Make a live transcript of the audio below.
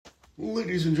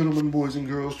Ladies and gentlemen, boys and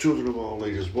girls, children of all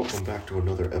ages, welcome back to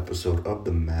another episode of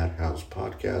the Madhouse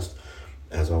Podcast.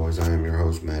 As always, I am your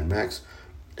host, Mad Max.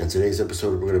 In today's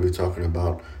episode, we're going to be talking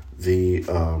about the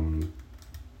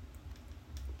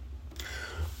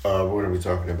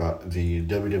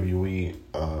WWE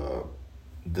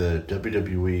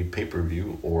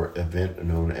pay-per-view or event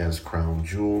known as Crown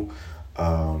Jewel.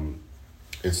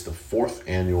 It's the fourth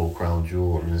annual Crown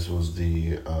Jewel, and this was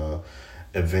the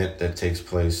event that takes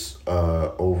place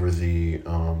over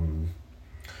in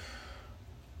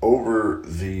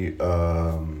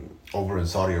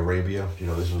Saudi Arabia. You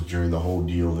know, this was during the whole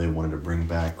deal they wanted to bring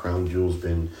back. Crown Jewel's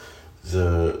been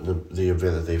the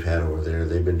event that they've had over there.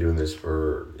 They've been doing this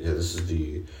for this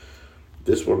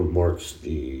one marks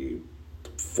the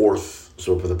fourth.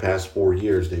 So for the past 4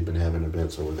 years, they've been having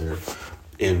events over there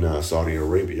in Saudi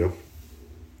Arabia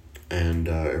and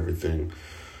everything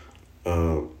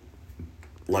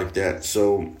like that.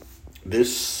 So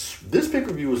this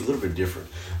pay-per-view was a little bit different.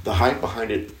 The hype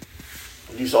behind it,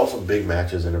 you saw some big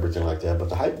matches and everything like that, but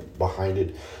the hype behind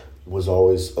it was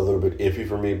always a little bit iffy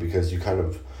for me because you kind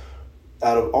of,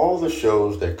 out of all the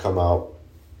shows that come out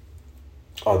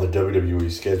on the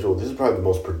WWE schedule, this is probably the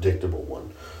most predictable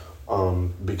one,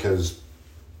 because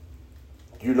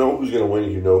you know who's going to win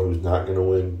and you know who's not going to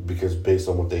win because based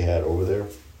on what they had over there.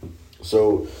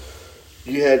 So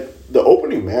you had the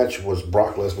opening match was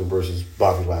Brock Lesnar versus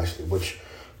Bobby Lashley, which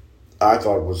I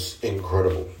thought was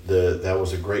incredible. That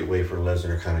was a great way for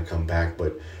Lesnar to kind of come back,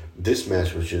 but this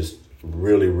match was just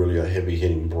really, really a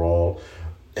heavy-hitting brawl,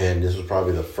 and this was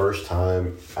probably the first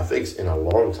time, I think, in a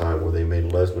long time where they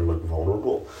made Lesnar look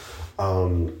vulnerable.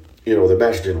 The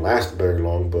match didn't last very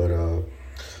long, but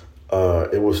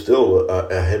it was still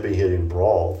a heavy-hitting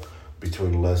brawl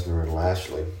between Lesnar and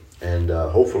Lashley, and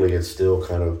hopefully it's still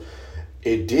kind of,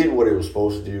 it did what it was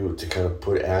supposed to do to kind of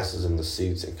put asses in the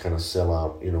seats and kind of sell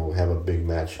out, have a big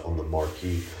match on the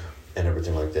marquee and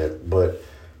everything like that. But,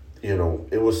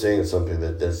 it was saying something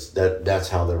that's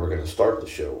how they were going to start the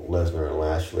show, Lesnar and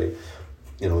Lashley.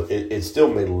 It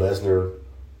still made Lesnar,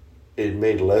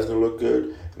 look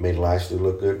good. It made Lashley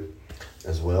look good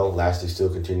as well. Lashley still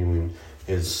continuing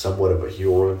his somewhat of a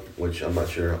heel run, which I'm not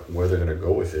sure where they're going to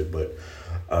go with it, but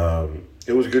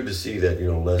it was good to see that,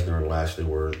 Lesnar and Lashley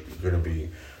were going to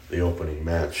be the opening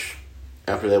match.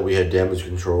 After that, we had Damage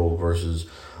Control versus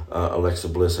Alexa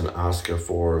Bliss and Asuka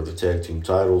for the tag team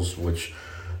titles, which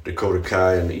Dakota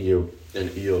Kai and Io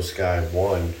Sky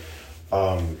won.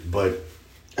 But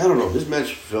I don't know, this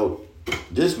match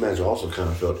also kind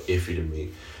of felt iffy to me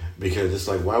because it's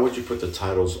like, why would you put the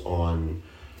titles on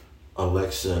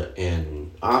Alexa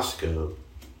and Asuka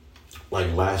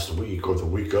like last week or the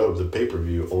week of the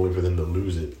pay-per-view only for them to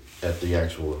lose it at the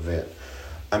actual event?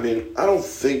 I mean, I don't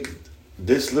think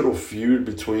this little feud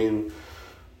between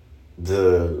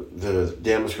the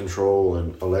Damage Control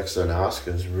and Alexa and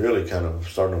Asuka is really kind of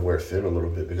starting to wear thin a little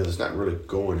bit because it's not really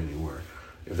going anywhere,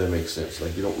 if that makes sense.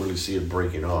 Like, you don't really see it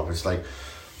breaking off. It's like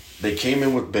they came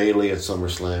in with Bayley at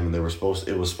SummerSlam and it was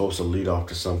supposed to lead off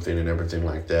to something and everything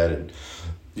like that, and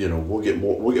we'll get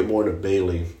more into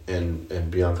Bayley and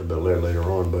Bianca Belair later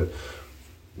on, but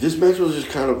this match was just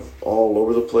kind of all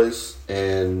over the place,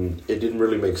 and it didn't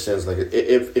really make sense. Like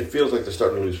it feels like they're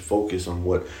starting to lose focus on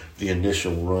what the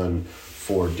initial run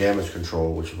for Damage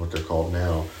Control, which is what they're called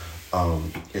now,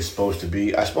 is supposed to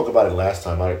be. I spoke about it last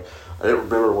time. I didn't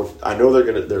remember what. I know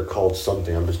they're called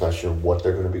something. I'm just not sure what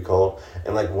they're going to be called.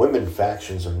 And like, women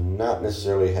factions are not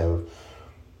necessarily have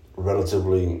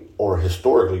relatively or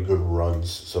historically good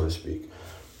runs, so to speak,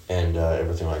 and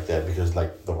everything like that, because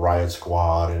like the Riot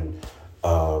Squad and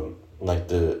like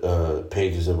the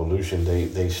Pages Evolution,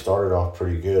 they started off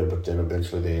pretty good, but then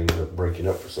eventually they ended up breaking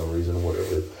up for some reason, or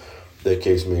whatever the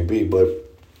case may be. But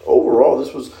overall,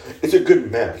 it's a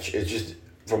good match. It's just,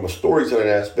 from a storytelling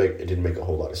aspect, it didn't make a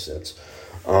whole lot of sense.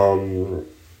 Then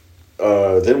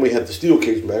we had the steel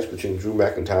cage match between Drew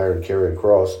McIntyre and Karrion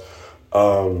Kross.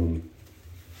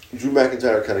 Drew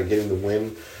McIntyre kind of getting the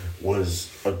win was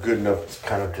a good enough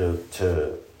kind of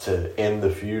to end the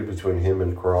feud between him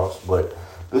and Kross, but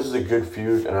this is a good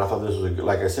feud, and I thought this was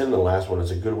like I said in the last one,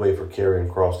 it's a good way for Karrion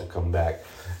Kross to come back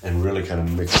and really kind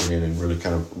of mix it in and really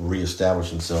kind of reestablish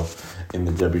himself in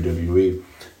the WWE.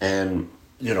 And,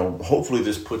 hopefully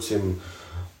this puts him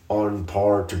on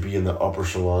par to be in the upper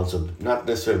echelons of not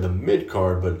necessarily the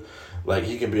mid-card, but like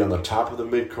he can be on the top of the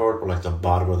mid-card or like the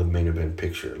bottom of the main event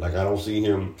picture. Like I don't see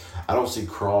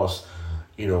Kross,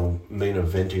 main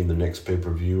eventing the next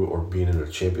pay-per-view or being in a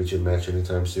championship match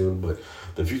anytime soon, but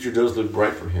the future does look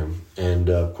bright for him. And,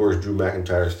 of course, Drew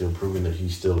McIntyre is still proving that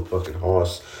he's still a fucking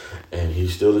hoss, and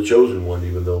he's still the chosen one,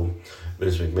 even though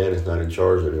Vince McMahon is not in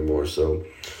charge anymore. So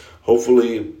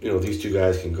hopefully, these two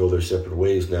guys can go their separate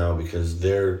ways now because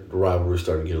their rivalry is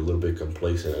starting to get a little bit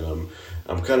complacent, and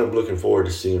I'm kind of looking forward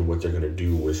to seeing what they're going to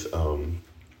do with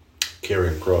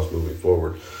Karrion Kross moving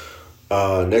forward.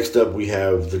 Next up, we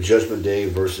have the Judgment Day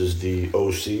versus the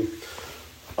OC.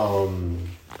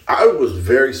 I was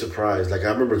very surprised. Like, I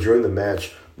remember during the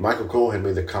match, Michael Cole had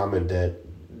made the comment that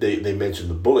they mentioned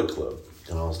the Bullet Club.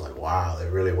 And I was like, wow, they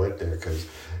really went there because,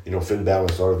 Finn Balor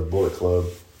started the Bullet Club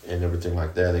and everything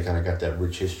like that. They kind of got that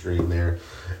rich history in there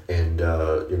and,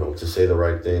 to say the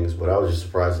right things. But I was just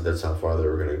surprised that that's how far they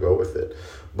were going to go with it.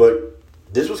 But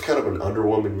this was kind of an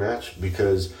underwhelming match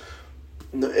because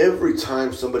every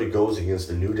time somebody goes against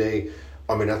the New Day,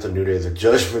 the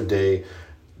Judgment Day,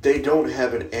 they don't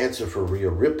have an answer for Rhea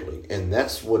Ripley. And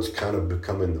that's what's kind of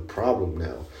becoming the problem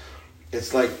now.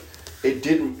 It's like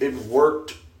it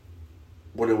worked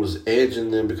when it was Edge in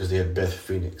them because they had Beth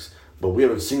Phoenix. But we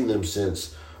haven't seen them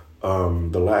since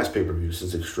the last pay-per-view,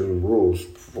 since Extreme Rules,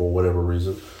 for whatever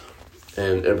reason,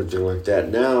 and everything like that.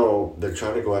 Now they're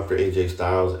trying to go after AJ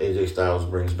Styles. AJ Styles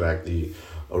brings back the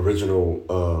original,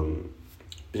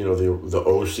 the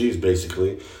OCs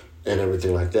basically, and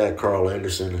everything like that, Carl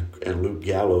Anderson and Luke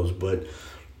Gallows. But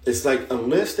it's like,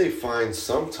 unless they find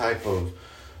some type of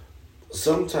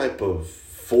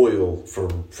foil for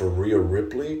Rhea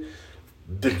Ripley,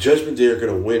 the Judgment Day are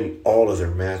going to win all of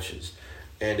their matches.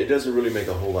 And it doesn't really make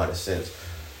a whole lot of sense.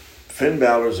 Finn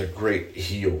Balor's a great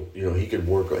heel. He could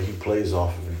work. He plays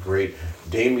off of it great.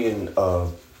 Damian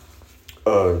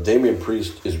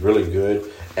Priest is really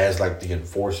good as like the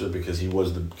enforcer because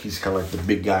he's kind of like the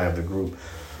big guy of the group.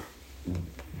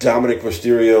 Dominic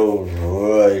Mysterio,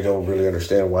 I don't really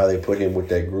understand why they put him with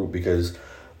that group because,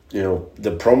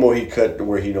 the promo he cut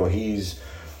where he's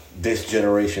this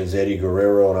generation's Eddie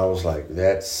Guerrero, and I was like,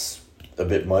 that's a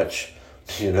bit much.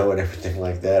 And everything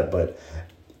like that. But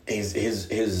his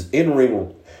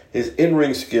in-ring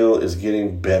skill is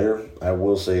getting better. I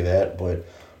will say that, but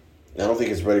I don't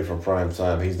think it's ready for prime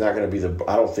time. He's not going to be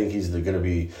I don't think he's going to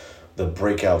be the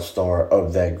breakout star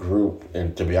of that group.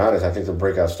 And to be honest, I think the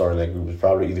breakout star of that group is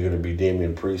probably either going to be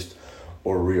Damian Priest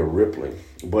or Rhea Ripley.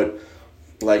 But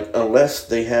unless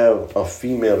they have a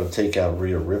female to take out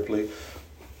Rhea Ripley,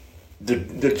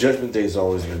 the Judgment Day is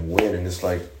always going to win. And it's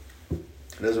like,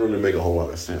 it doesn't really make a whole lot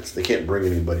of sense. They can't bring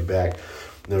anybody back.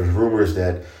 There's rumors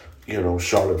that,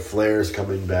 Charlotte Flair's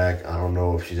coming back. I don't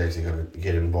know if she's actually going to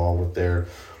get involved with there.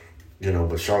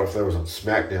 But Charlotte Flair was on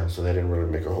SmackDown, so that didn't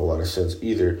really make a whole lot of sense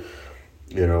either.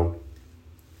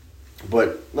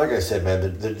 But like I said,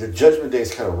 man, the Judgment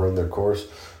Days kind of run their course.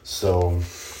 So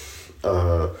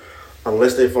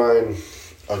unless they find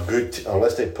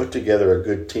unless they put together a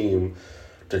good team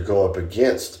to go up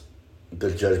against the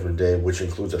Judgment Day, which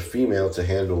includes a female to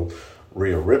handle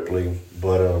Rhea Ripley,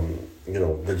 but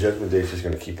the Judgment Day is just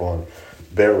going to keep on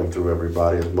barreling through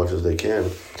everybody as much as they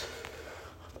can.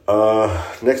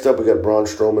 Next up, we got Braun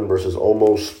Strowman versus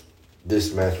Omos.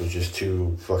 This match was just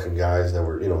two fucking guys that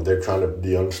were, they're trying to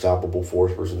be unstoppable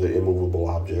force versus the immovable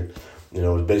object. It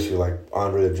was basically like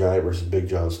Andre the Giant versus Big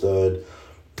John Studd.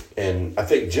 And I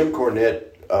think Jim Cornette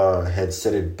had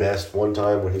said it best one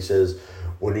time when he says,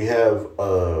 when you have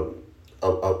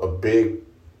a big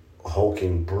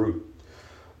hulking brute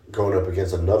going up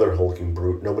against another hulking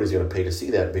brute, nobody's going to pay to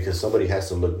see that because somebody has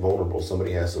to look vulnerable.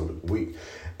 Somebody has to look weak.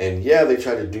 And yeah, they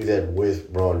try to do that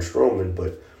with Braun Strowman,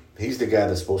 but he's the guy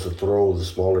that's supposed to throw the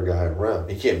smaller guy around.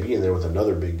 He can't be in there with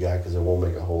another big guy because it won't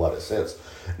make a whole lot of sense.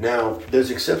 Now, there's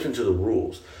exception to the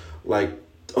rules. Like,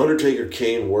 Undertaker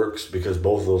Kane works because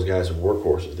both of those guys are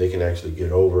workhorses. They can actually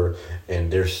get over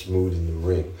and they're smooth in the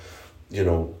ring.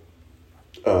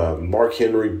 Mark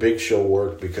Henry, Big Show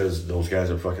work because those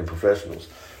guys are fucking professionals,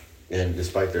 and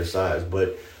despite their size.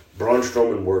 But Braun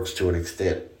Strowman works to an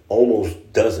extent.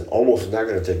 Almost doesn't. Almost is not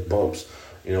going to take bumps.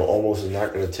 Almost is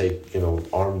not going to take,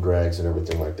 arm drags and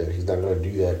everything like that. He's not going to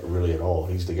do that really at all.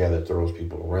 He's the guy that throws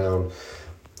people around.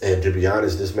 And to be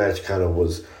honest, this match kind of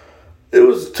was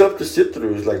tough to sit through.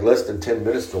 It was like less than 10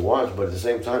 minutes to watch, but at the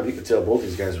same time, you could tell both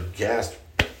these guys were gassed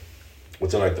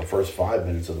within like the first 5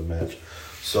 minutes of the match.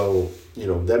 So,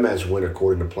 that match went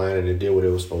according to plan and it did what it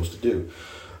was supposed to do.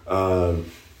 I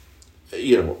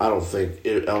don't think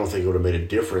it would have made a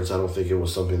difference. I don't think it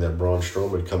was something that Braun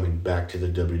Strowman coming back to the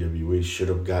WWE should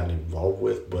have gotten involved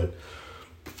with. But,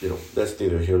 that's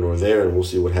neither here nor there, and we'll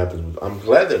see what happens. I'm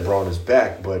glad that Braun is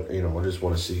back, but, I just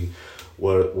want to see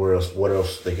what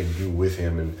else they can do with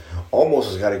him. And Almost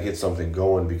has got to get something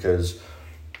going because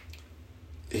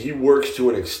he works to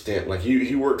an extent. Like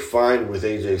he worked fine with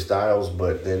AJ Styles,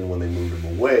 but then when they moved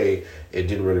him away, it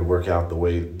didn't really work out the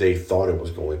way they thought it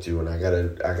was going to. And I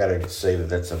gotta say that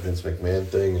that's a Vince McMahon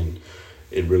thing, and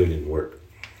it really didn't work.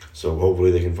 So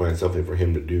hopefully they can find something for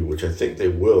him to do, which I think they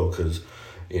will, because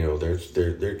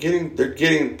they're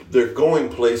going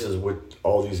places with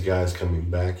all these guys coming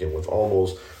back, and with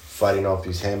almost fighting off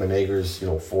these ham and eggers,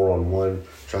 4-on-1,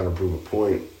 trying to prove a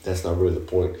point. That's not really the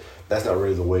point. That's not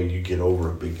really the way you get over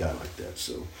a big guy like that.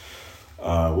 So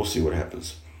we'll see what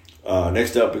happens.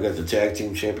 Next up, we got the Tag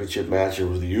Team Championship match. It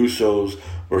was the Usos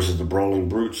versus the Brawling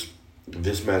Brutes.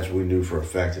 This match, we knew for a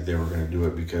fact that they were going to do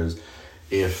it, because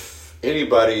if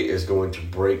anybody is going to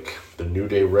break the New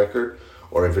Day record,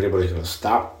 or if anybody's going to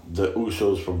stop the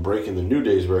Usos from breaking the New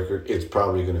Day's record, it's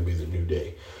probably going to be the New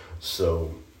Day.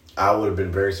 So I would have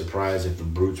been very surprised if the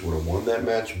Brutes would have won that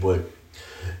match, but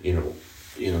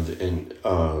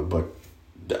but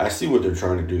I see what they're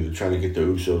trying to do. They're trying to get the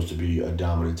Usos to be a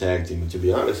dominant tag team. And to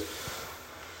be honest,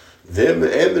 them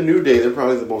and the New Day, they're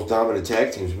probably the most dominant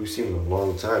tag teams we've seen in a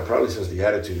long time, probably since the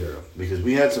Attitude Era. Because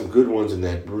we had some good ones in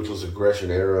that Ruthless Aggression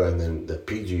era and then the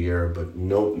PG era, but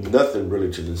nothing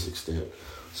really to this extent.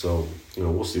 So,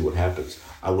 we'll see what happens.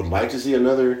 I would like to see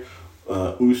another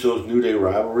Usos New Day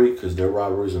rivalry, because their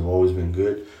rivalries have always been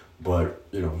good. But,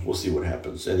 we'll see what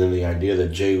happens. And then the idea that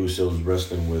Jey Uso is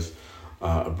wrestling with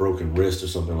a broken wrist or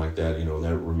something like that,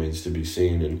 that remains to be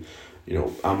seen. And,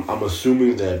 I'm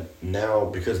assuming that now,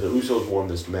 because the Usos won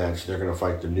this match, they're going to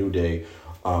fight the New Day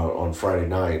on Friday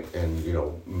night. And,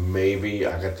 maybe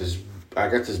I got this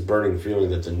burning feeling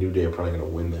that the New Day are probably going to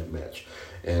win that match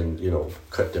and,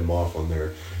 cut them off on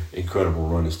their incredible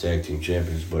run as tag team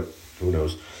champions. But who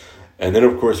knows? And then,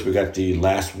 of course, we got the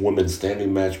last woman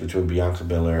standing match between Bianca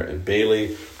Belair and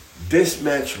Bayley. This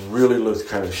match really looked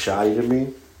kind of shoddy to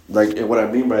me. And what I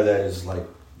mean by that is,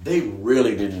 they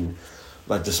really didn't,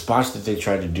 the spots that they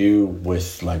tried to do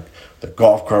with, the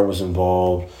golf cart was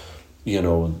involved.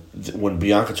 When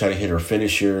Bianca tried to hit her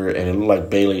finisher, and it looked like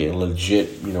Bayley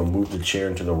legit, moved the chair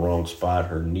into the wrong spot.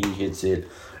 Her knee hits it.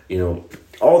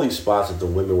 All these spots that the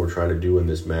women were trying to do in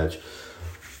this match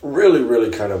really,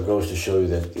 really kind of goes to show you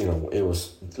that, it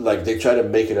was they tried to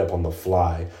make it up on the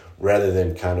fly rather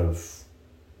than kind of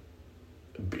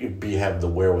have the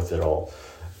wherewithal.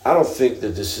 I don't think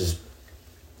this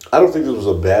was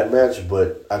a bad match,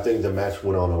 but I think the match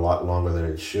went on a lot longer than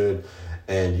it should,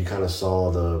 and you kind of saw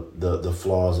the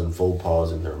flaws and faux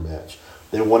pas in their match.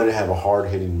 They wanted to have a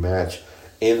hard-hitting match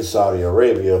in Saudi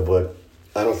Arabia, but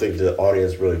I don't think the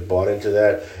audience really bought into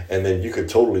that. And then you could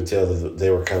totally tell that they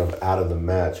were kind of out of the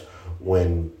match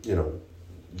when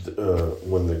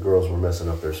the girls were messing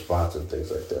up their spots and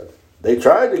things like that. They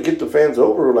tried to get the fans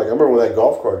over. I remember when that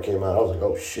golf cart came out, I was like,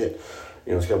 oh, shit.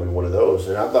 It's going to be one of those.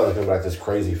 And I thought it was going to be this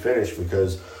crazy finish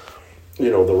because,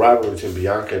 the rivalry between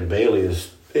Bianca and Bayley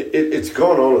it's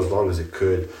gone on as long as it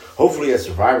could. Hopefully at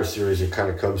Survivor Series it kind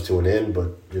of comes to an end,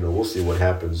 but, we'll see what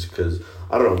happens, because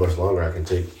I don't know how much longer I can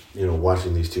take,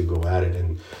 watching these two go at it.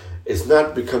 And it's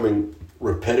not becoming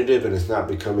repetitive, and it's not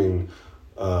becoming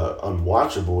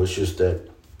unwatchable. It's just that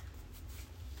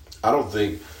I don't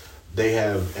think they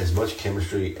have as much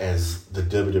chemistry as the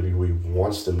WWE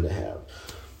wants them to have.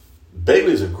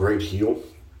 Bayley's a great heel.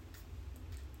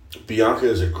 Bianca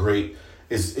is great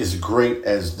as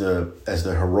the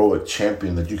heroic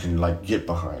champion that you can get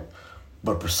behind.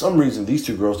 But for some reason, these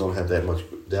two girls don't have that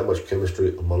much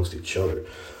chemistry amongst each other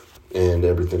and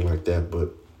everything like that.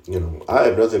 But I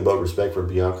have nothing but respect for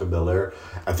Bianca Belair.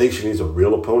 I think she needs a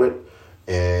real opponent,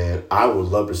 and I would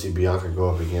love to see Bianca go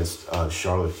up against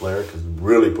Charlotte Flair, because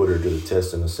really put her to the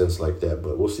test in a sense like that.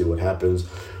 But we'll see what happens.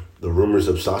 The rumors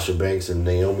of Sasha Banks and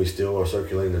Naomi still are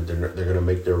circulating that they're going to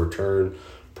make their return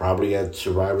probably at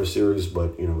Survivor Series,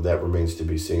 but that remains to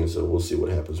be seen. So we'll see what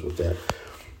happens with that.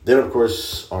 Then, of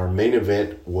course, our main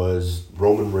event was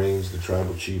Roman Reigns, the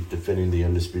Tribal Chief, defending the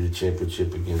Undisputed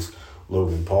Championship against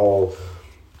Logan Paul.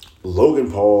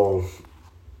 Logan Paul,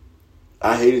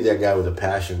 I hated that guy with a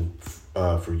passion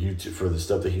for YouTube, for the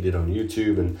stuff that he did on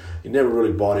YouTube, and he never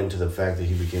really bought into the fact that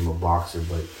he became a boxer,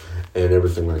 and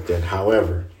everything like that.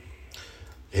 However,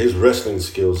 his wrestling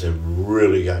skills have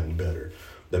really gotten better.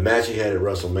 The match he had at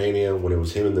WrestleMania, when it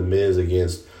was him and The Miz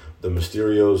against the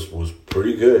Mysterios, was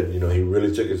pretty good. He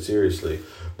really took it seriously.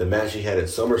 The match he had at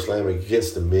SummerSlam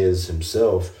against The Miz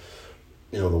himself,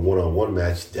 the one-on-one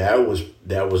match, that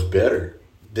was better.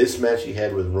 This match he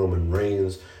had with Roman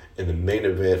Reigns in the main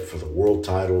event for the world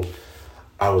title,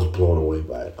 I was blown away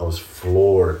by it. I was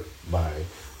floored by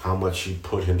how much he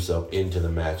put himself into the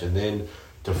match. And then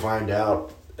to find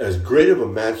out, as great of a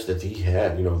match that he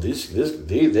had,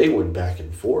 they went back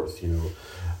and forth.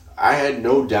 I had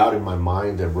no doubt in my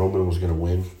mind that Roman was going to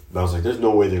win. But I was like, there's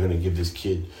no way they're going to give this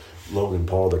kid, Logan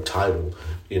Paul, the title,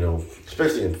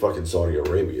 especially in fucking Saudi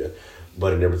Arabia,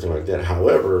 but and everything like that.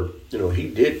 However,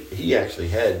 he actually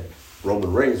had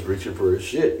Roman Reigns reaching for his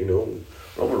shit,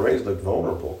 Roman Reigns looked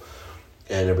vulnerable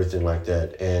and everything like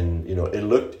that. And, it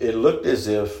looked as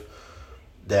if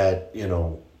that,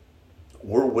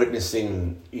 we're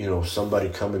witnessing, somebody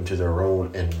come into their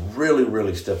own and really,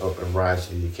 really step up and rise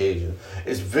to the occasion.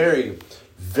 It's very,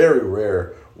 very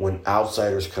rare when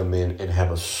outsiders come in and have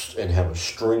a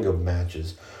string of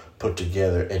matches put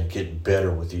together and get better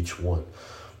with each one.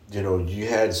 You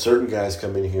had certain guys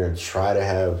come in here and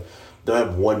they'll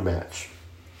have one match.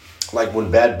 Like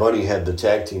when Bad Bunny had the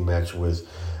tag team match it was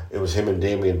him and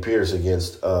Damian Pierce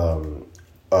against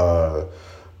The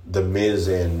Miz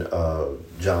and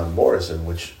John Morrison,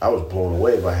 which I was blown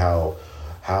away by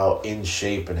how in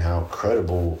shape and how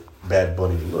credible Bad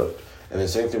Bunny looked. And the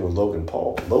same thing with Logan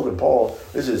Paul. Logan Paul,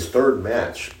 this is his third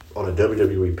match on a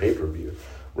WWE pay-per-view.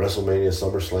 WrestleMania,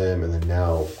 SummerSlam, and then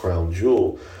now Crown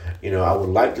Jewel. I would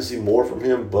like to see more from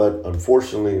him, but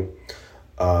unfortunately,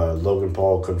 Logan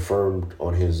Paul confirmed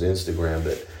on his Instagram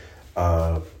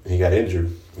that he got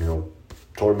injured.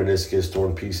 Torn meniscus,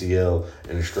 torn PCL,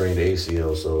 and a strained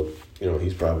ACL. So,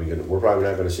 we're probably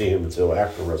not going to see him until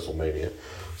after WrestleMania.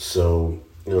 So,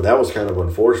 that was kind of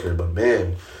unfortunate. But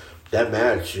man, that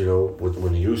match,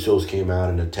 when the Usos came out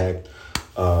and attacked,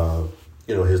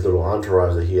 his little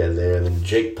entourage that he had there, and then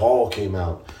Jake Paul came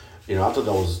out. I thought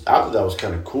that was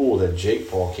kind of cool that Jake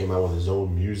Paul came out with his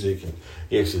own music, and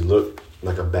he actually looked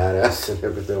like a badass and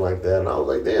everything like that. And I was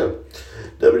like, damn,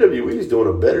 WWE is doing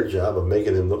a better job of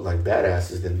making them look like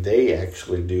badasses than they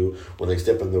actually do when they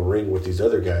step in the ring with these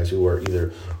other guys who are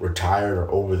either retired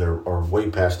or way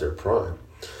past their prime.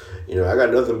 I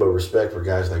got nothing but respect for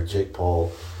guys like Jake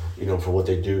Paul, for what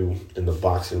they do in the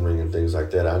boxing ring and things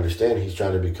like that. I understand he's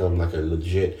trying to become like a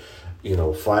legit,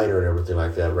 fighter and everything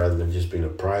like that rather than just being a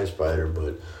prize fighter,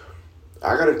 but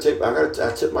I tip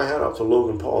my hat off to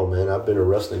Logan Paul, man. I've been a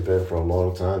wrestling fan for a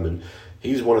long time, and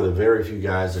he's one of the very few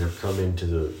guys that have come into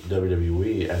the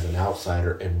WWE as an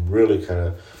outsider and really kind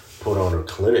of put on a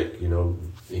clinic.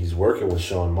 He's working with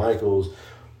Shawn Michaels.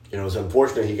 It's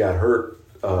unfortunate he got hurt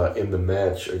in the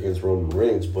match against Roman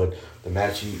Reigns, but the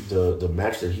match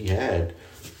that he had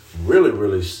really,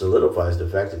 really solidifies the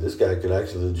fact that this guy could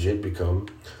actually legit become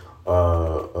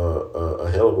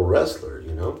a hell of a wrestler.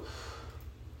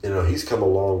 He's come a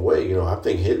long way. I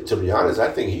think, to be honest,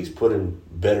 I think he's put in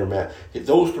better match.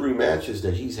 Those three matches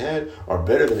that he's had are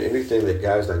better than anything that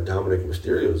guys like Dominic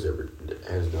Mysterio's ever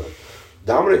has done.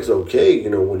 Dominic's okay,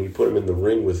 when you put him in the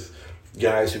ring with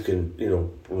guys who can,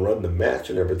 run the match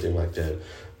and everything like that.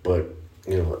 But,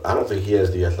 I don't think he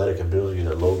has the athletic ability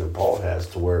that Logan Paul has,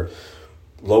 to where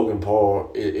Logan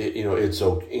Paul,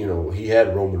 he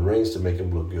had Roman Reigns to make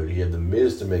him look good. He had The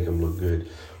Miz to make him look good.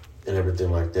 And everything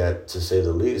like that, to say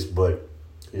the least. But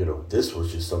this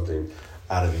was just something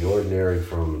out of the ordinary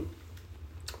from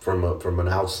an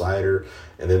outsider.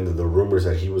 And then the rumors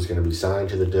that he was going to be signed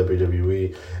to the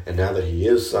WWE, and now that he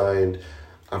is signed,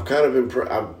 I'm kind of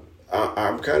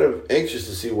I'm kind of anxious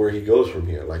to see where he goes from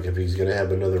here. Like, if he's going to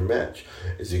have another match,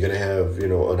 is he going to have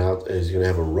is he going to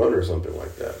have a run or something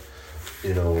like that,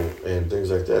 and things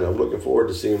like that. I'm looking forward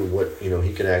to seeing what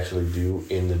he can actually do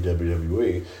in the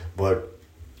WWE, but.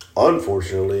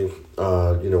 Unfortunately,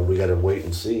 we got to wait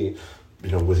and see,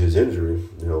 with his injury.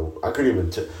 I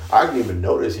couldn't even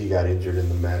notice he got injured in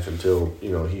the match until,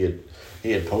 he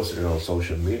had posted it on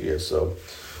social media. So,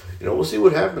 we'll see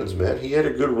what happens, man. He had a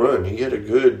good run. He had a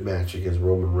good match against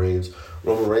Roman Reigns.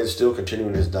 Roman Reigns still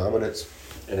continuing his dominance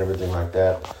and everything like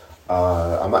that.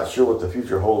 I'm not sure what the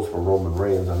future holds for Roman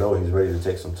Reigns. I know he's ready to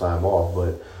take some time off,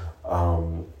 but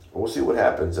we'll see what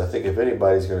happens. I think if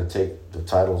anybody's going to take the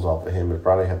titles off of him, it'd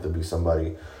probably have to be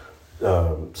somebody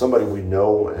we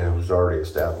know and who's already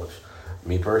established.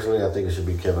 Me personally, I think it should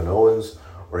be Kevin Owens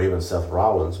or even Seth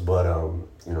Rollins, but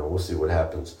we'll see what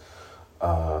happens.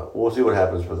 We'll see what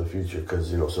happens for the future, because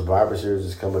Survivor Series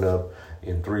is coming up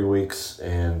in 3 weeks,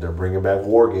 and they're bringing back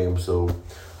War Games, so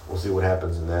we'll see what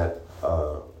happens in that.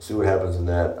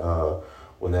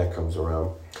 When that comes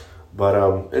around. But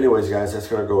anyways, guys, that's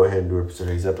going to go ahead and do it for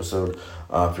today's episode.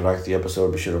 If you like the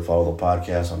episode, be sure to follow the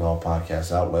podcast on all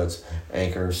podcast outlets: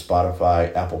 Anchor,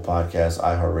 Spotify, Apple Podcasts,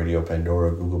 iHeartRadio,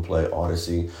 Pandora, Google Play,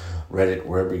 Odyssey, Reddit,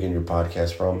 wherever you get your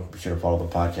podcast from. Be sure to follow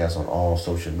the podcast on all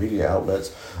social media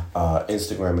outlets,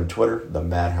 Instagram and Twitter, the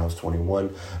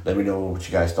Madhouse21. Let me know what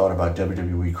you guys thought about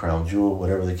WWE Crown Jewel,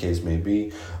 whatever the case may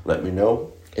be. Let me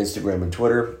know. Instagram and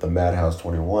Twitter, the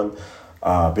Madhouse21. Be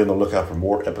on the lookout for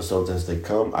more episodes as they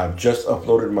come. I've just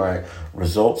uploaded my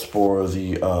results for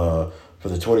the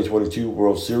 2022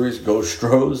 World Series. Go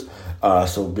Stros!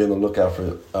 So be on the lookout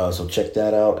for. So check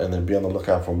that out, and then be on the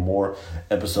lookout for more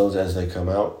episodes as they come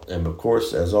out. And of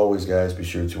course, as always, guys, be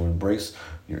sure to embrace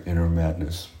your inner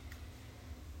madness.